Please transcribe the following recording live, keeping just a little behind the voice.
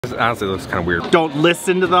Honestly, it looks kind of weird. Don't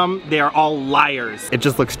listen to them. They are all liars. It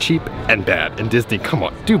just looks cheap and bad. And Disney, come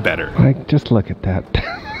on, do better. Like, just look at that.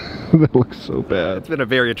 That looks so bad. It's been a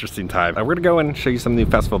very interesting time. We're gonna go and show you some new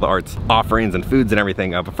Festival of the Arts offerings and foods and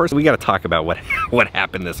everything. But first, we gotta talk about what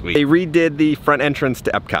happened this week. They redid the front entrance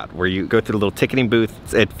to Epcot, where you go through the little ticketing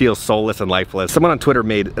booth. It feels soulless and lifeless. Someone on Twitter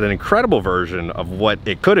made an incredible version of what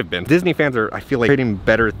it could have been. Disney fans are, I feel like, creating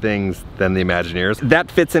better things than the Imagineers. That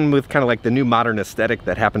fits in with kind of like the new modern aesthetic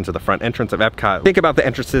that happened to the front entrance of Epcot. Think about the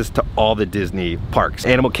entrances to all the Disney parks.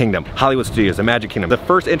 Animal Kingdom, Hollywood Studios, the Magic Kingdom. The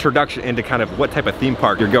first introduction into kind of what type of theme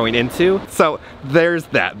park you're going into. So there's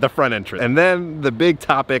that, the front entrance. And then the big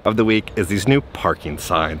topic of the week is these new parking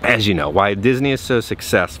signs. As you know, why Disney is so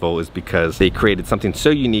successful is because they created something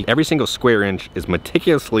so unique. Every single square inch is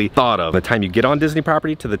meticulously thought of from the time you get on Disney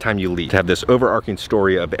property to the time you leave, to have this overarching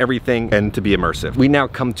story of everything and to be immersive. We now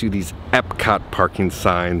come to these Epcot parking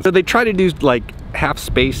signs. So they try to do like half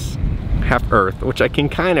space, half Earth, which I can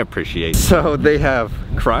kind of appreciate. So they have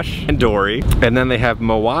Crush and Dory, and then they have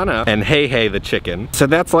Moana and Hey Hey the chicken. So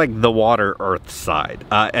that's like the water Earth side.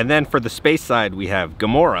 And then for the space side, we have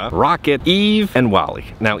Gamora, Rocket, Eve, and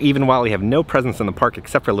Wally. Now, Eve and Wally have no presence in the park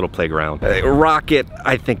except for a little playground. Rocket,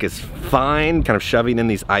 I think, is fine, kind of shoving in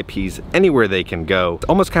these IPs anywhere they can go. It's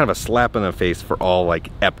almost kind of a slap in the face for all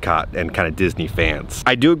like Epcot and kind of Disney fans.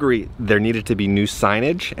 I do agree there needed to be new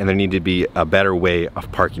signage and there needed to be a better way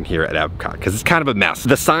of parking here at Epcot because it's kind of a mess.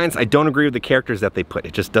 The signs, I don't agree with the characters that they put.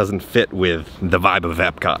 It just doesn't fit with the vibe of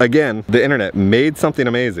Epcot. Again, the internet made something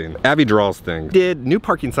amazing. Abby Draws thing did new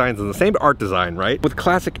parking signs in the same art design, right? With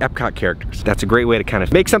classic Epcot characters. That's a great way to kind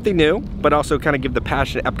of make something new, but also kind of give the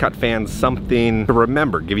passionate Epcot fans something to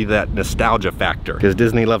remember, give you that nostalgia factor. Because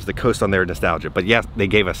Disney loves to coast on their nostalgia. But yes, they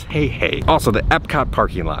gave us Hey Hey. Also, the Epcot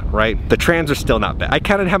parking lot, right? The trams are still not bad. I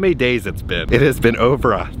counted how many days it's been. It has been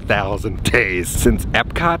over 1,000 days since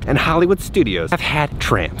Epcot and Hollywood Studios have had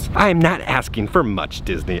trams. I am not asking for much,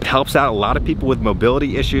 Disney. It helps out a lot of people with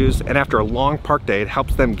mobility issues, and after a long park day, it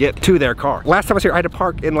helps them get to their car. Last time I was here, I had to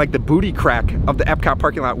park in like the booty crack of the Epcot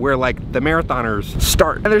parking lot where like the marathoners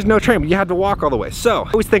start, and there's no tram. You had to walk all the way. So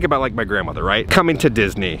I always think about like my grandmother, right? Coming to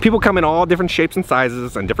Disney. People come in all different shapes and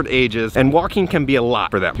sizes and different ages, and walking can be a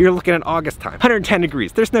lot for them. You're looking at August time, 110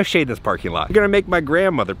 degrees. There's no shade in this parking lot. You're gonna make my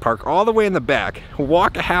grandmother park all the way in the back,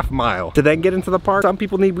 walk a half mile to then get into the park. Some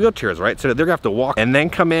people need wheelchairs, right? So they're gonna have to walk and then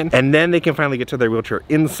come in, and then they can finally get to their wheelchair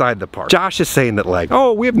inside the park. Josh is saying that like,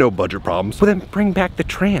 oh, we have no budget problems. Well, then bring back the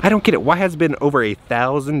tram. I don't get it. Why has it been over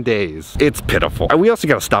 1,000 days? It's pitiful. We also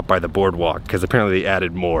gotta stop by the boardwalk because apparently they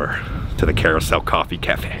added more to the Carousel Coffee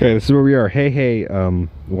Cafe. Okay, this is where we are. Hey Hey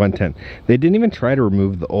 110. They didn't even try to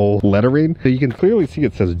remove the old lettering. So you can clearly see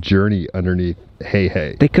it says Journey underneath Hey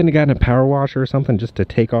Hey. They couldn't have gotten a power washer or something just to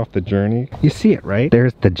take off the Journey. You see it, right?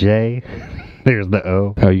 There's the J. There's the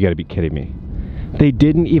O. Oh, you gotta be kidding me. They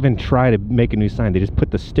didn't even try to make a new sign. They just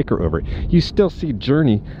put the sticker over it. You still see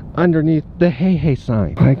Journey underneath the Hey Hey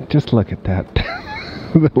sign. Like, just look at that.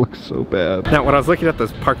 That looks so bad. Now, when I was looking at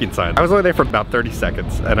this parking sign, I was only there for about 30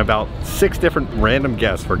 seconds, and about 6 different random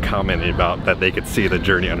guests were commenting about that they could see the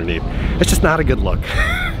Journey underneath. It's just not a good look.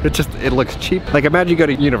 It looks cheap. Like, imagine you go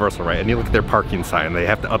to Universal, right, and you look at their parking sign. They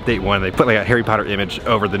have to update one. They put like a Harry Potter image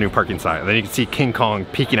over the new parking sign, and then you can see King Kong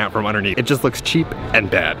peeking out from underneath. It just looks cheap and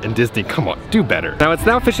bad. And Disney, come on, do better. Now, it's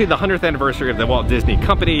now officially the 100th anniversary of the Walt Disney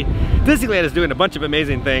Company. Disneyland is doing a bunch of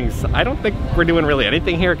amazing things. I don't think we're doing really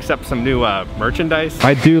anything here except some new merchandise.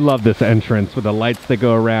 I do love this entrance with the lights that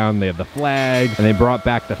go around. They have the flags, and they brought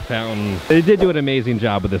back the fountain. They did do an amazing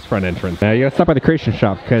job with this front entrance. Now you gotta stop by the Creation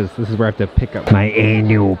Shop because this is where I have to pick up my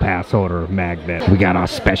annual pass holder magnet. We got our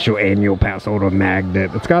special annual pass holder magnet.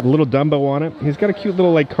 It's got a little Dumbo on it. He's got a cute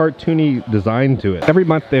little like cartoony design to it. Every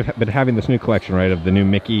month they've been having this new collection, right, of the new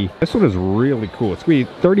Mickey. This one is really cool. It's gonna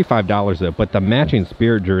be $35 though, but the matching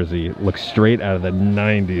Spirit jersey looks straight out of the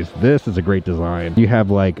 90s. This is a great design. You have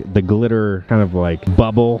like the glitter kind of like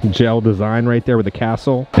bubble gel design right there with the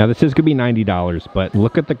castle. Now this is gonna be $90, but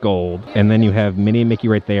look at the gold, and then you have Minnie and Mickey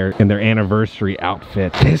right there in their anniversary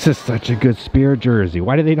outfit. This is such a good Spirit jersey.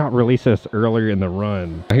 Why did they not release this earlier in the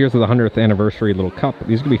run? Here's the 100th anniversary little cup.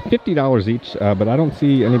 These are gonna be $50 each, but I don't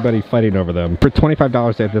see anybody fighting over them. For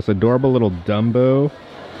 $25 they have this adorable little Dumbo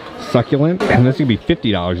succulent. And this is gonna be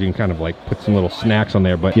 $50. You can kind of like put some little snacks on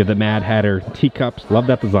there, but you have the Mad Hatter teacups. Love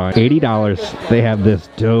that design. $80. They have this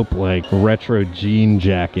dope like retro jean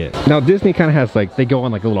jacket. Now Disney kind of has like, they go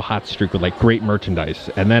on like a little hot streak with like great merchandise,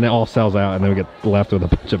 and then it all sells out, and then we get left with a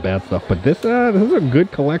bunch of bad stuff. But this is a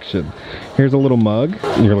good collection. Here's a little mug.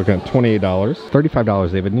 You're looking at $28.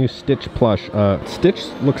 $35. They have a new Stitch plush. Stitch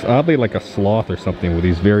looks oddly like a sloth or something with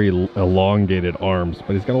these very elongated arms,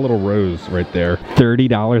 but he's got a little rose right there.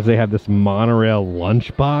 $30. They have this monorail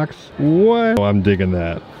lunchbox. What? Oh, I'm digging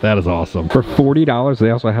that. That is awesome. For $40, they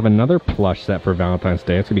also have another plush set for Valentine's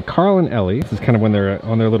Day. It's gonna be Carl and Ellie. This is kind of when they're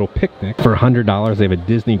on their little picnic. For $100, they have a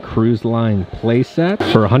Disney Cruise Line play set.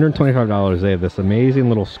 For $125, they have this amazing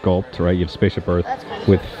little sculpt, right? You have Spaceship Earth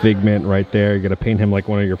with Figment right there. You're gonna paint him like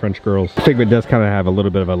one of your French girls. Figment does kind of have a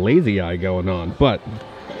little bit of a lazy eye going on, but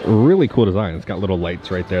really cool design. It's got little lights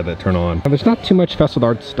right there that turn on. Now, there's not too much Festival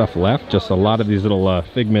Arts stuff left, just a lot of these little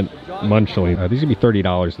Figment munchling. These would be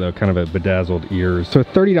 $30 though, kind of a bedazzled ears. So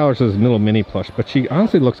 $30 is little mini plush, but she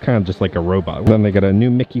honestly looks kind of just like a robot. Then they got a new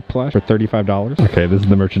Mickey plush for $35. Okay, this is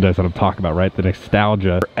the merchandise that I'm talking about, right? The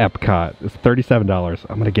nostalgia for Epcot is $37.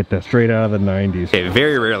 I'm gonna get this straight out of the 90s. Okay,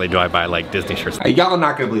 very rarely do I buy like Disney shirts. Y'all are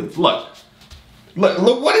not gonna believe this. Look,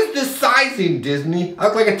 what is this sizing, Disney? I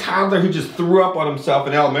look like a toddler who just threw up on himself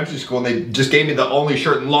in elementary school and they just gave me the only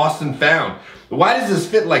shirt in Lost and Found. Why does this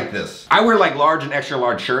fit like this? I wear like large and extra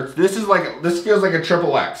large shirts. This feels like a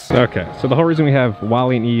XXX. Okay, so the whole reason we have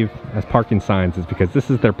Wally and Eve as parking signs is because this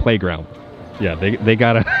is their playground. Yeah, they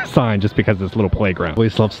got a sign just because it's a little playground.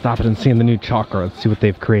 Always love stopping and seeing the new chalk art, see what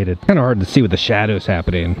they've created. Kind of hard to see with the shadows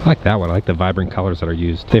happening. I like that one. I like the vibrant colors that are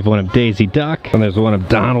used. They have one of Daisy Duck, and there's one of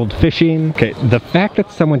Donald fishing. Okay, the fact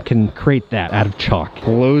that someone can create that out of chalk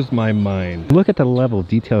blows my mind. Look at the level of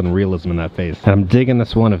detail and realism in that face. And I'm digging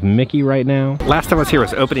this one of Mickey right now. Last time I was here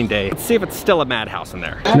was opening day. Let's see if it's still a madhouse in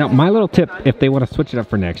there. Now, my little tip, if they want to switch it up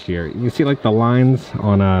for next year, you see like the lines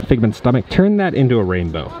on Figment's stomach, turn that into a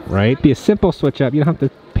rainbow, right? Be a simple switch up. You don't have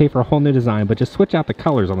to pay for a whole new design, but just switch out the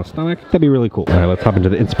colors on the stomach. That'd be really cool. All right, let's hop into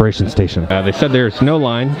the inspiration station. They said there's no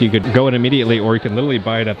line. You could go in immediately, or you can literally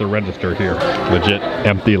buy it at the register here. Legit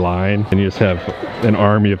empty line, and you just have an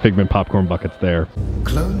army of Figment popcorn buckets there.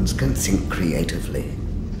 Clones can think creatively.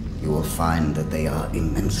 You will find that they are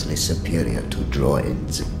immensely superior to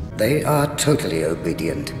droids. They are totally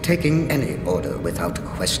obedient, taking any order without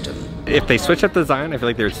question. If they switch up the design, I feel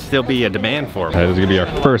like there'd still be a demand for them. This is gonna be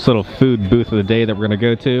our first little food booth of the day that we're gonna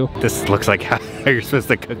go to. This looks like how you're supposed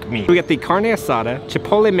to cook meat. We got the carne asada,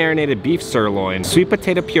 chipotle marinated beef sirloin, sweet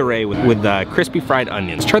potato puree with crispy fried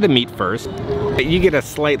onions. Let's try the meat first. You get a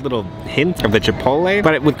slight little hint of the chipotle,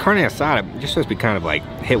 but with carne asada, you're supposed to be kind of like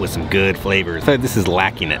hit with some good flavors. So this is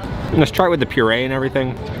lacking it. Let's try it with the puree and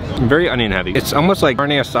everything. Very onion heavy. It's almost like carne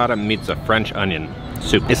asada meets a French onion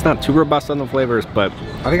soup. It's not too robust on the flavors, but I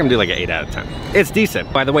think I'm gonna do like an 8 out of 10. It's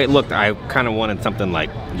decent. By the way it looked, I kind of wanted something like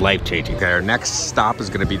life-changing. Okay, our next stop is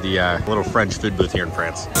gonna be the little French food booth here in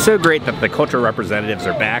France. So great that the cultural representatives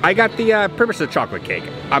are back. I got the Primus chocolate cake.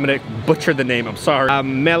 I'm gonna butcher the name, I'm sorry.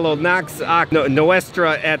 Melonax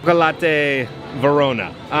Nuestra et Latte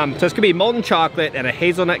Verona. So it's gonna be molten chocolate and a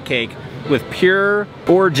hazelnut cake with pure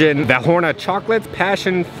origin Valhorna chocolates,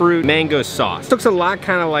 passion fruit, mango sauce. This looks a lot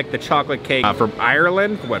kind of like the chocolate cake from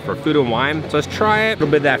Ireland, for food and wine. So let's try it. A little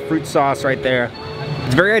bit of that fruit sauce right there.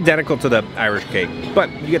 It's very identical to the Irish cake,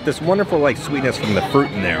 but you get this wonderful like sweetness from the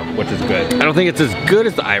fruit in there, which is good. I don't think it's as good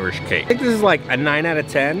as the Irish cake. I think this is like a 9 out of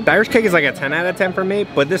 10. The Irish cake is like a 10 out of 10 for me,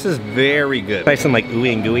 but this is very good. Nice and like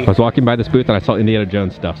ooey and gooey. I was walking by this booth and I saw Indiana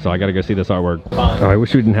Jones stuff, so I gotta go see this artwork. Oh, I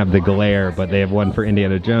wish we didn't have the glare, but they have one for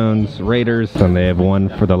Indiana Jones, Raiders, and they have one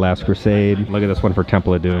for The Last Crusade. Look at this one for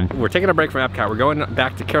Temple of Doom. We're taking a break from Epcot. We're going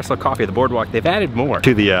back to Carousel Coffee at the boardwalk. They've added more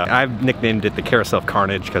to the, I've nicknamed it the Carousel of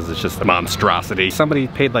Carnage because it's just a monstrosity. Somebody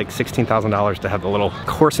paid like $16,000 to have a little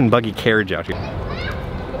horse and buggy carriage out here.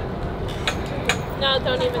 No,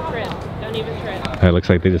 don't even trip. Don't even trip. It looks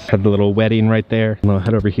like they just had the little wedding right there. And I'll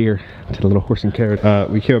head over here to the little horse and carriage.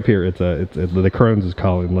 We came up here. It's the Crohn's is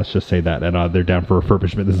calling. Let's just say that, and they're down for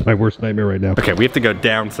refurbishment. This is my worst nightmare right now. Okay, we have to go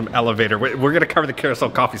down some elevator. We're gonna cover the Carousel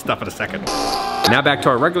Coffee stuff in a second. Now back to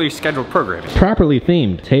our regularly scheduled programming. Properly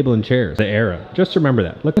themed table and chairs. The era. Just remember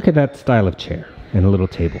that. Look at that style of chair and a little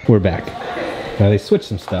table. We're back. Now they switched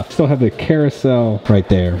some stuff. Still have the carousel right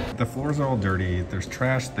there. The floors are all dirty. There's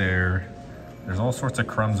trash there. There's all sorts of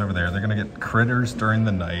crumbs over there. They're gonna get critters during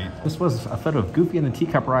the night. This was a photo of Goofy and the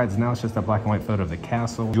Teacup Rides. Now it's just a black and white photo of the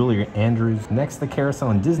castle. Julia Andrews. Next, the carousel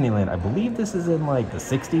in Disneyland. I believe this is in like the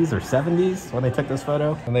 60s or 70s when they took this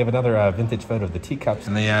photo. And they have another vintage photo of the teacups.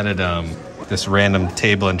 And they added this random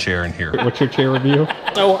table and chair in here. What's your chair review?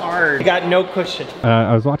 So hard. I got no cushion.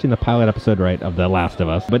 I was watching the pilot episode, right, of The Last of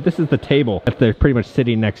Us, but this is the table that they're pretty much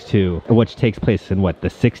sitting next to, which takes place in what, the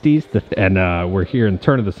 60s? And we're here in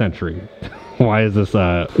turn of the century. Why is this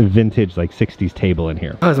vintage like 60s table in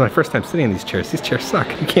here? Oh, this is my first time sitting in these chairs. These chairs suck.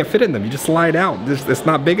 You can't fit in them. You just slide out. It's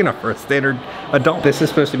not big enough for a standard adult. This is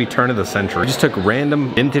supposed to be turn of the century. I just took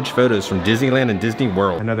random vintage photos from Disneyland and Disney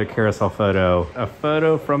World. Another carousel photo. A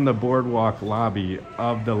photo from the boardwalk lobby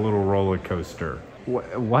of the little roller coaster.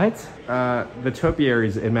 What? The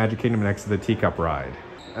topiaries in Magic Kingdom next to the teacup ride.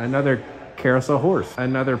 Another carousel horse.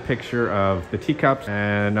 Another picture of the teacups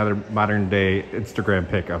and another modern day Instagram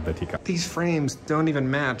pic of the teacup. These frames don't even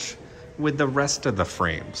match with the rest of the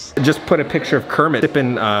frames. Just put a picture of Kermit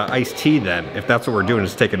sipping iced tea then, if that's what we're doing,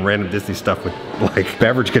 is taking random Disney stuff with like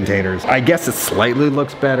beverage containers. I guess it slightly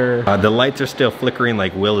looks better. The lights are still flickering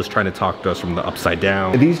like Will is trying to talk to us from the upside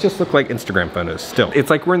down. These just look like Instagram photos still.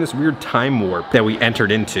 It's like we're in this weird time warp that we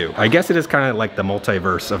entered into. I guess it is kind of like the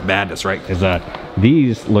multiverse of madness, right?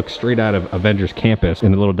 These look straight out of Avengers Campus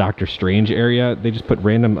in the little Doctor Strange area. They just put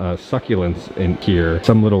random succulents in here,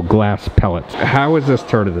 some little glass pellets. How is this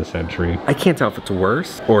turn of the century? I can't tell if it's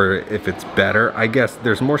worse or if it's better. I guess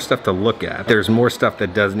there's more stuff to look at. There's more stuff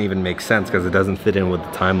that doesn't even make sense because it doesn't fit in with the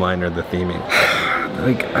timeline or the theming.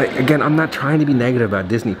 Like, again, I'm not trying to be negative about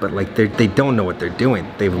Disney, but like they don't know what they're doing.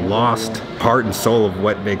 They've lost heart and soul of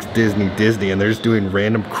what makes Disney Disney, and they're just doing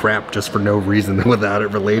random crap just for no reason without it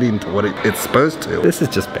relating to what it's supposed to. This is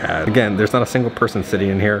just bad. Again, there's not a single person sitting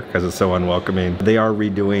in here because it's so unwelcoming. They are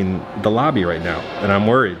redoing the lobby right now, and I'm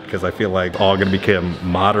worried because I feel like all gonna become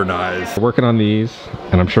modernized. We're working on these,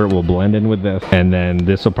 and I'm sure it will blend in with this, and then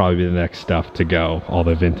this will probably be the next stuff to go, all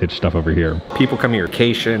the vintage stuff over here. People come here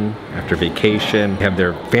vacation after vacation, have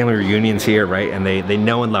their family reunions here, right? And they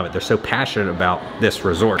know and love it. They're so passionate about this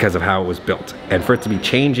resort because of how it was built. And for it to be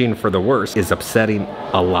changing for the worse is upsetting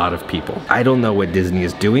a lot of people. I don't know what Disney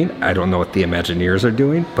is doing. I don't know what the Imagineers are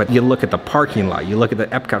doing, but you look at the parking lot, you look at the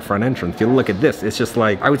Epcot front entrance, you look at this, it's just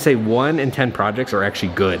like, I would say 1 in 10 projects are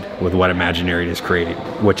actually good with what Imagineering is creating,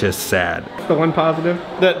 which is sad. The one positive?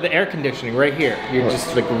 The air conditioning right here. You're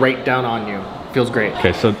just like right down on you. Feels great.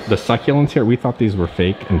 Okay, so the succulents here, we thought these were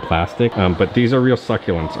fake and plastic, but these are real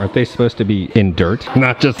succulents. Aren't they supposed to be in dirt,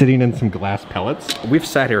 not just sitting in some glass pellets? We've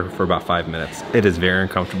sat here for about 5 minutes. It is very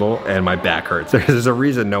uncomfortable and my back hurts. There's a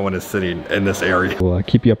reason no one is sitting in this area. We'll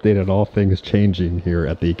keep you updated on all things changing here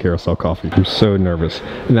at the Carousel Coffee. I'm so nervous.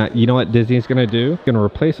 Now, you know what Disney's gonna do? Gonna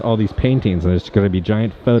replace all these paintings, and there's gonna be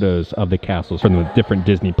giant photos of the castles from the different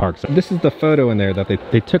Disney parks. This is the photo in there that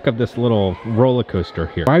they took of this little roller coaster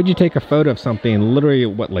here. Why would you take a photo of something literally,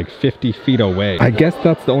 what, like 50 feet away? I guess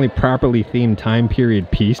that's the only properly themed time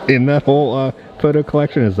period piece in that whole photo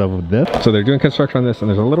collection is of this. So they're doing construction on this, and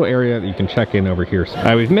there's a little area that you can check in over here.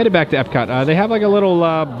 We've made it back to Epcot. They have like a little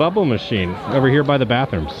bubble machine over here by the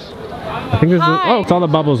bathrooms. I think this is, oh, it's all the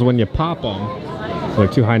bubbles when you pop them. They're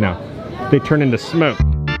too high now. They turn into smoke.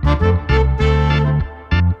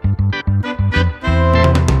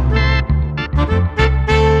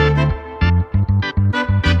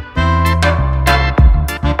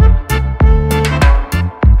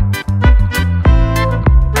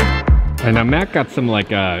 And now Matt got some like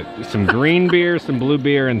some green beer, some blue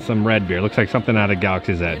beer, and some red beer. Looks like something out of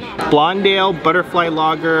Galaxy's Edge. Blondale, butterfly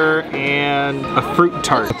lager, and a fruit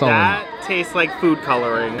tart. That tastes like food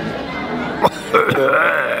coloring.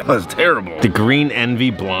 That's terrible. The Green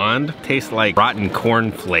Envy Blonde tastes like rotten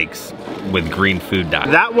cornflakes with green food dye.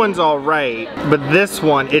 That one's all right, but this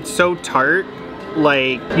one, it's so tart.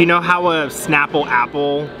 Like, you know how a Snapple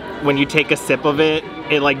apple, when you take a sip of it,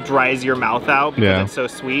 it like dries your mouth out because it's so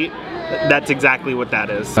sweet? That's exactly what that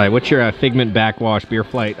is. All right, what's your Figment Backwash Beer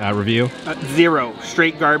Flight review? 0.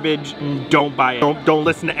 Straight garbage. Don't buy it. Don't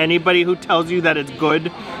listen to anybody who tells you that it's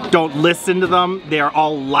good. Don't listen to them. They are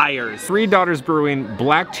all liars. Three Daughters Brewing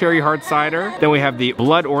Black Cherry Hard Cider. Then we have the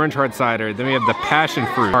Blood Orange Hard Cider. Then we have the Passion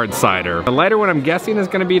Fruit Hard Cider. The lighter one I'm guessing is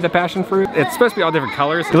gonna be the Passion Fruit. It's supposed to be all different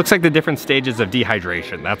colors. It looks like the different stages of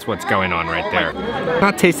dehydration. That's what's going on right there.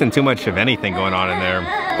 Not tasting too much of anything going on in there.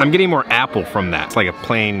 I'm getting more apple from that. It's like a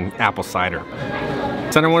plain apple cider.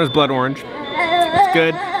 Center one is blood orange. It's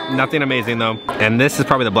good, nothing amazing though. And this is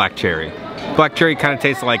probably the black cherry. Black cherry kind of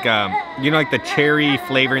tastes like You know, like the cherry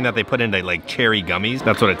flavoring that they put into like cherry gummies?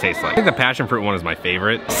 That's what it tastes like. I think the passion fruit one is my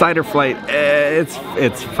favorite. Cider Flight, it's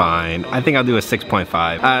fine. I think I'll do a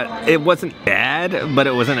 6.5. It wasn't bad, but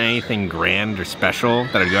it wasn't anything grand or special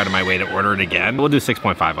that I'd go out of my way to order it again. We'll do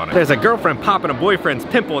 6.5 on it. There's a girlfriend popping a boyfriend's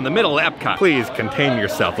pimple in the middle of Epcot. Please contain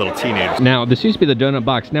yourself, little teenagers. Now, this used to be the donut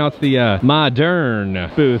box. Now it's the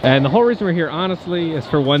modern booth. And the whole reason we're here, honestly, is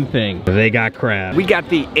for one thing. They got crab. We got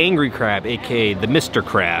the Angry Crab, aka the Mr.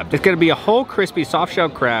 Crab. It's gonna be a whole crispy soft shell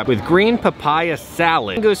crab with green papaya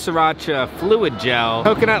salad, mango sriracha fluid gel,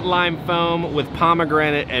 coconut lime foam with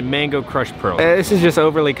pomegranate and mango crushed pearl. This is just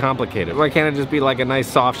overly complicated. Why can't it just be like a nice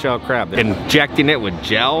soft shell crab? Injecting it with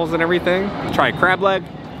gels and everything? Try a crab leg.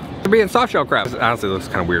 For being soft shell crab. Honestly, it looks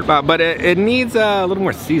kind of weird. But it needs a little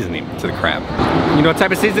more seasoning to the crab. You know what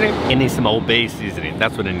type of seasoning? It needs some Old Bay seasoning.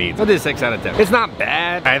 That's what it needs. I'll do 6 out of 10. It's not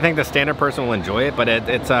bad. I think the standard person will enjoy it, but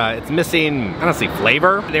it's missing, honestly,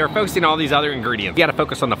 flavor. They were focusing on all these other ingredients. You gotta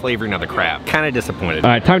focus on the flavoring of the crab. Kind of disappointed.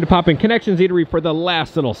 All right, time to pop in Connections Eatery for the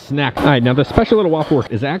last little snack. All right, now the special little waffle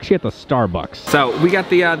is actually at the Starbucks. So we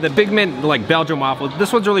got the Big Mint, like Belgian waffle.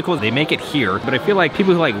 This one's really cool. They make it here, but I feel like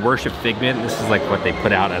people who like worship Fig Mint, this is like what they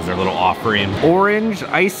put out as their little offering. Orange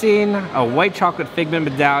icing, a white chocolate Fig Mint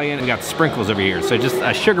medallion, and we got sprinkles over here. So just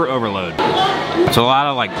a sugar overload. So a lot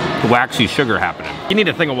of like waxy sugar happening. You need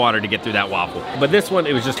a thing of water to get through that waffle. But this one,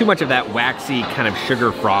 it was just too much of that waxy kind of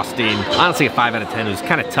sugar frosting. Honestly, a 5 out of 10. It was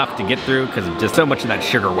kind of tough to get through because of just so much of that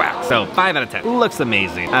sugar wax. So 5 out of 10. Looks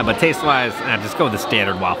amazing. But taste-wise, just go with the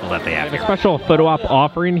standard waffle that they have here. A special photo op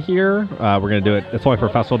offering here. We're gonna do it. It's only for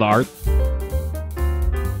Festival of the Arts.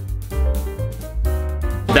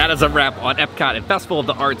 That is a wrap on Epcot and Festival of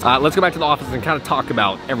the Arts. Let's go back to the office and kind of talk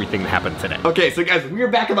about everything that happened today. Okay, so guys, we are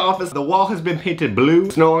back in the office. The wall has been painted blue.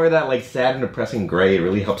 It's no longer that like sad and depressing gray. It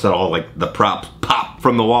really helps out all like the props pop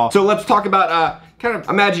from the wall. So let's talk about kind of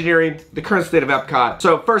Imagineering, the current state of Epcot.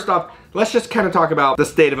 So first off, let's just kind of talk about the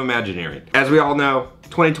state of Imagineering. As we all know,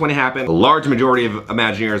 2020 happened. A large majority of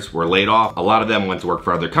Imagineers were laid off. A lot of them went to work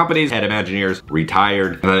for other companies. Head Imagineers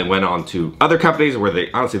retired, and then they went on to other companies where they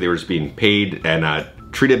honestly they were just being paid and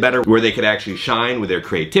treated better, where they could actually shine with their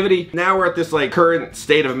creativity. Now we're at this like current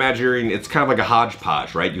state of Imagineering. It's kind of like a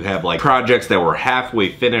hodgepodge, right? You have like projects that were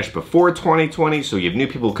halfway finished before 2020, so you have new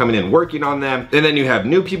people coming in working on them, and then you have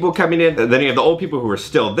new people coming in, and then you have the old people who are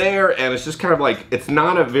still there, and it's just kind of like, it's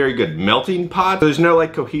not a very good melting pot. There's no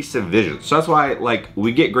like cohesive vision. So that's why like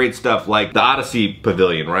we get great stuff like the Odyssey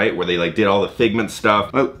Pavilion, right? Where they like did all the Figment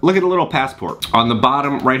stuff. Look at the little passport. On the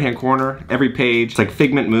bottom right-hand corner, every page, it's like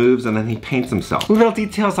Figment moves and then he paints himself. Little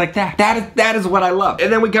details like that. That is what I love.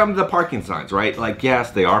 And then we come to the parking signs, right? Like, yes,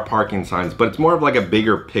 they are parking signs, but it's more of like a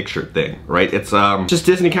bigger picture thing, right? It's just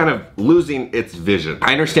Disney kind of losing its vision.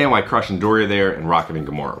 I understand why Crush and Dory are there and Rocket and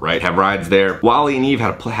Gamora, right? Have rides there. Wally and Eve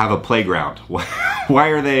have a playground. Why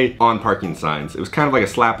are they on parking signs? It was kind of like a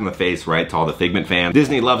slap in the face, right, to all the Figment fans.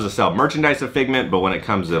 Disney loves to sell merchandise of Figment, but when it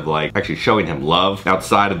comes to like actually showing him love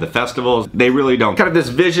outside of the festivals, they really don't. Kind of this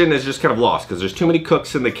vision is just kind of lost because there's too many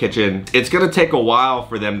cooks in the kitchen. It's gonna take a while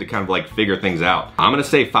for them to kind of like figure things out. I'm gonna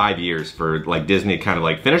say 5 years for like Disney to kind of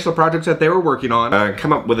like finish the projects that they were working on,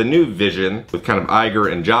 come up with a new vision with kind of Iger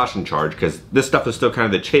and Josh in charge, because this stuff is still kind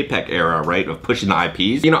of the Chapek era, right, of pushing the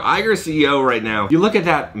IPs. You know, Iger's CEO right now, you look at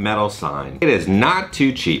that metal sign. It is not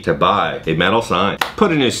too cheap to buy a metal sign.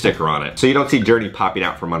 Put a new sticker on it so you don't see Journey popping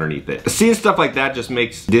out from underneath it. Seeing stuff like that just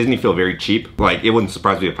makes Disney feel very cheap. Like, it wouldn't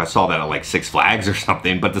surprise me if I saw that at like Six Flags or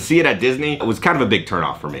something, but to see it at Disney, it was kind of a big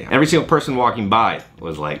turnoff for me. Every single person walking by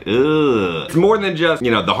was like, ugh. It's more than just,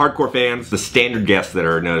 you know, the hardcore fans, the standard guests that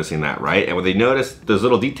are noticing that, right? And when they notice those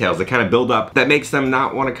little details that kind of build up, that makes them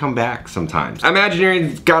not want to come back sometimes.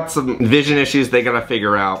 Imagineering's got some vision issues they gotta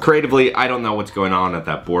figure out. Creatively, I don't know what's going on at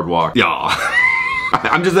that boardwalk. Y'all.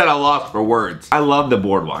 I'm just at a loss for words. I love the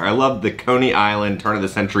boardwalk. I love the Coney Island turn of the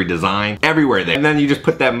century design everywhere there. And then you just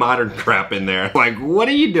put that modern crap in there. Like, what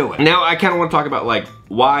are you doing? Now I kind of want to talk about like,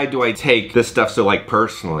 why do I take this stuff so like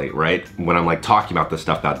personally, right? When I'm like talking about this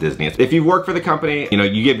stuff about Disney. If you work for the company, you know,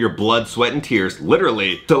 you give your blood, sweat, and tears,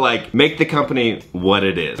 literally, to like make the company what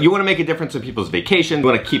it is. You wanna make a difference in people's vacation. You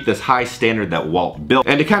wanna keep this high standard that Walt built.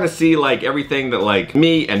 And to kind of see like everything that like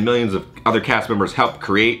me and millions of other cast members helped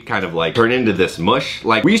create kind of like turn into this mush.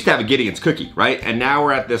 Like, we used to have a Gideon's cookie, right? And now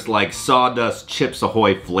we're at this like sawdust Chips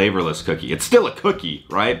Ahoy flavorless cookie. It's still a cookie,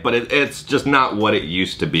 right? But it's just not what it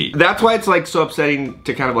used to be. That's why it's like so upsetting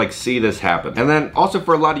to kind of like see this happen. And then also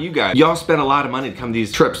for a lot of you guys, y'all spend a lot of money to come to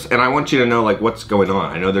these trips, and I want you to know like what's going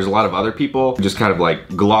on. I know there's a lot of other people who just kind of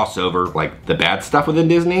like gloss over like the bad stuff within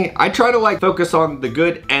Disney. I try to like focus on the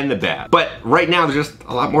good and the bad, but right now there's just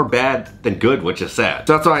a lot more bad than good, which is sad.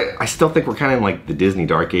 So that's why I still think we're kind of in like the Disney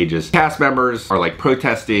dark ages. Cast members are like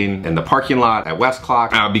protesting in the parking lot at West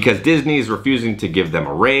Clock because Disney is refusing to give them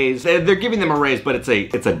a raise. They're giving them a raise, but it's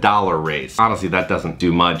a dollar raise. Honestly, that doesn't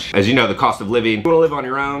do much. As you know, the cost of living, if you want to live on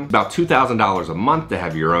your own, about $2,000 a month to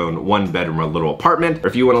have your own 1-bedroom or little apartment. Or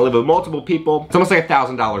if you want to live with multiple people, it's almost like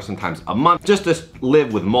 $1,000 sometimes a month just to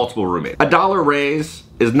live with multiple roommates. A dollar raise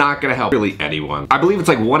is not gonna help really anyone. I believe it's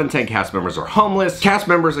like 1 in 10 cast members are homeless. Cast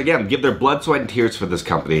members, again, give their blood, sweat, and tears for this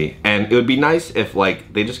company, and it would be nice if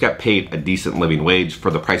like they just got paid a decent living wage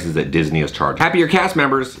for the prices that Disney is charging. Happier cast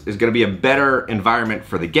members is gonna be a better environment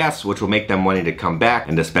for the guests, which will make them wanting to come back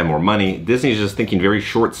and to spend more money. Disney is just thinking very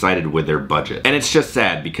short-sighted with their budget. And it's just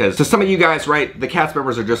sad because to some of you guys, right, the cast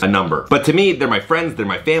members are just a number. But to me, they're my friends, they're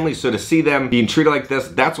my family, so to see them being treated like this,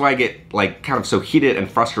 that's why I get like kind of so heated and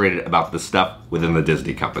frustrated about this stuff within the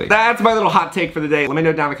Disney company. That's my little hot take for the day. Let me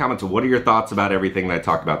know down in the comments what are your thoughts about everything that I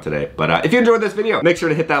talked about today. But if you enjoyed this video, make sure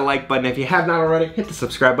to hit that like button. If you have not already, hit the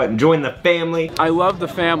subscribe button. Join the family. I love the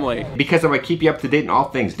family. Because I'm gonna keep you up to date in all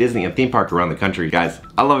things Disney and theme park around the country. Guys,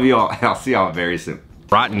 I love you all, and I'll see y'all very soon.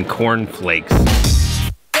 Rotten corn flakes.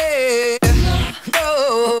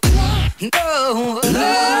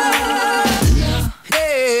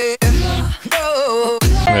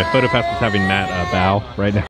 PhotoPass is having Matt bow right now.